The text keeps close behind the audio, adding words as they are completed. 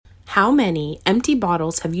How many empty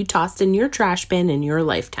bottles have you tossed in your trash bin in your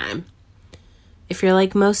lifetime? If you're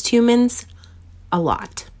like most humans, a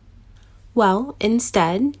lot. Well,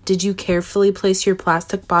 instead, did you carefully place your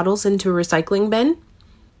plastic bottles into a recycling bin?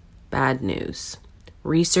 Bad news.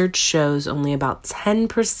 Research shows only about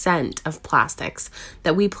 10% of plastics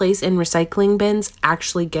that we place in recycling bins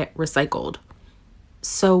actually get recycled.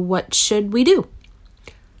 So what should we do?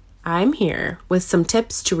 I'm here with some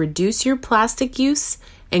tips to reduce your plastic use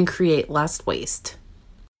and create less waste.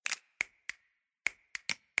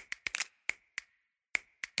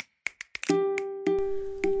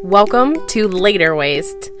 Welcome to Later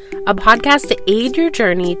Waste, a podcast to aid your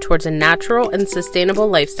journey towards a natural and sustainable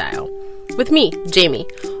lifestyle. With me, Jamie,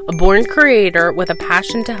 a born creator with a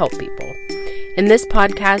passion to help people. In this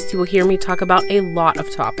podcast, you will hear me talk about a lot of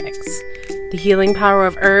topics: the healing power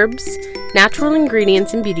of herbs, natural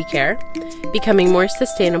ingredients in beauty care, becoming more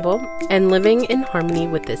sustainable, and living in harmony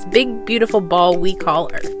with this big, beautiful ball we call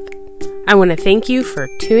Earth. I want to thank you for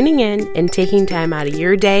tuning in and taking time out of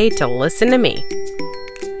your day to listen to me.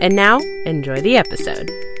 And now, enjoy the episode.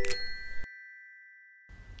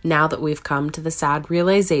 Now that we've come to the sad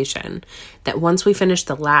realization that once we finish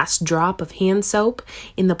the last drop of hand soap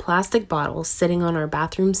in the plastic bottle sitting on our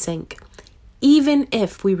bathroom sink, even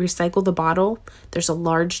if we recycle the bottle, there's a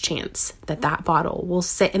large chance that that bottle will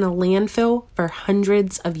sit in a landfill for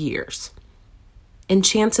hundreds of years. And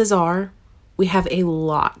chances are we have a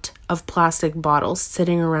lot of plastic bottles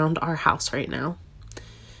sitting around our house right now.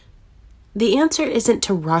 The answer isn't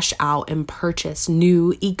to rush out and purchase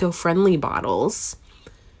new eco-friendly bottles.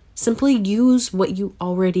 Simply use what you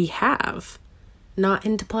already have. Not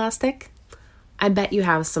into plastic? I bet you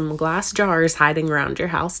have some glass jars hiding around your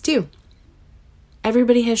house too.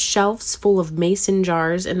 Everybody has shelves full of mason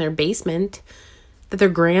jars in their basement that their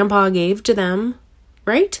grandpa gave to them,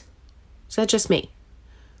 right? Is that just me?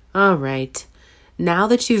 All right. Now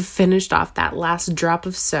that you've finished off that last drop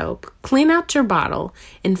of soap, clean out your bottle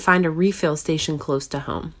and find a refill station close to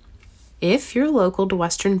home. If you're local to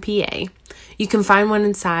Western PA, you can find one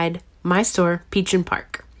inside my store, Peach and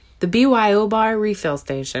Park. The BYO Bar refill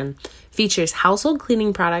station features household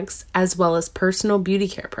cleaning products as well as personal beauty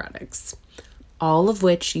care products, all of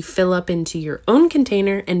which you fill up into your own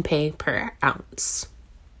container and pay per ounce.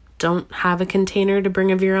 Don't have a container to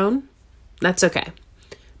bring of your own? That's okay.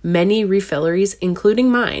 Many refilleries,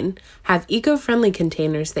 including mine, have eco-friendly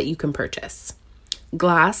containers that you can purchase.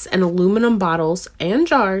 Glass and aluminum bottles and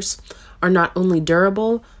jars are not only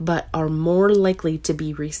durable, but are more likely to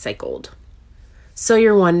be recycled. So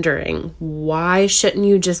you're wondering, why shouldn't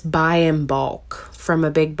you just buy in bulk from a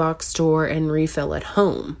big box store and refill at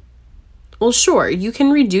home? Well, sure, you can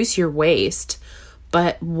reduce your waste,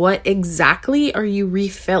 but what exactly are you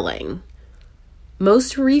refilling?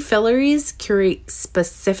 Most refilleries curate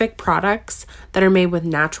specific products that are made with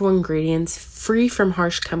natural ingredients free from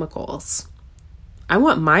harsh chemicals. I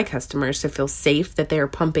want my customers to feel safe that they are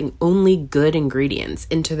pumping only good ingredients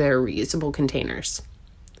into their reusable containers.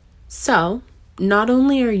 So, not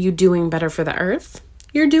only are you doing better for the earth,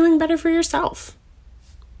 you're doing better for yourself.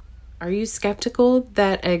 Are you skeptical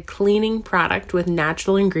that a cleaning product with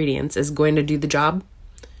natural ingredients is going to do the job?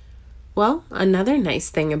 Well, another nice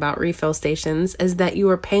thing about refill stations is that you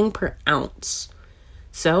are paying per ounce.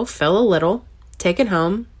 So fill a little, take it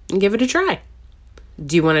home, and give it a try.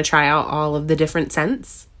 Do you want to try out all of the different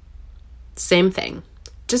scents? Same thing.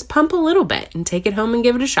 Just pump a little bit and take it home and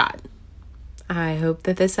give it a shot. I hope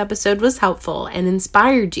that this episode was helpful and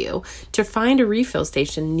inspired you to find a refill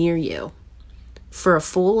station near you. For a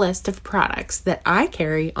full list of products that I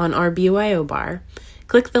carry on our BYO bar,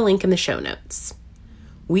 click the link in the show notes.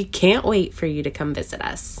 We can't wait for you to come visit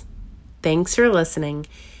us. Thanks for listening,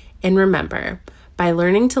 and remember, by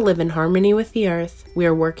learning to live in harmony with the earth, we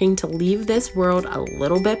are working to leave this world a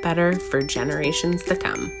little bit better for generations to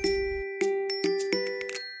come.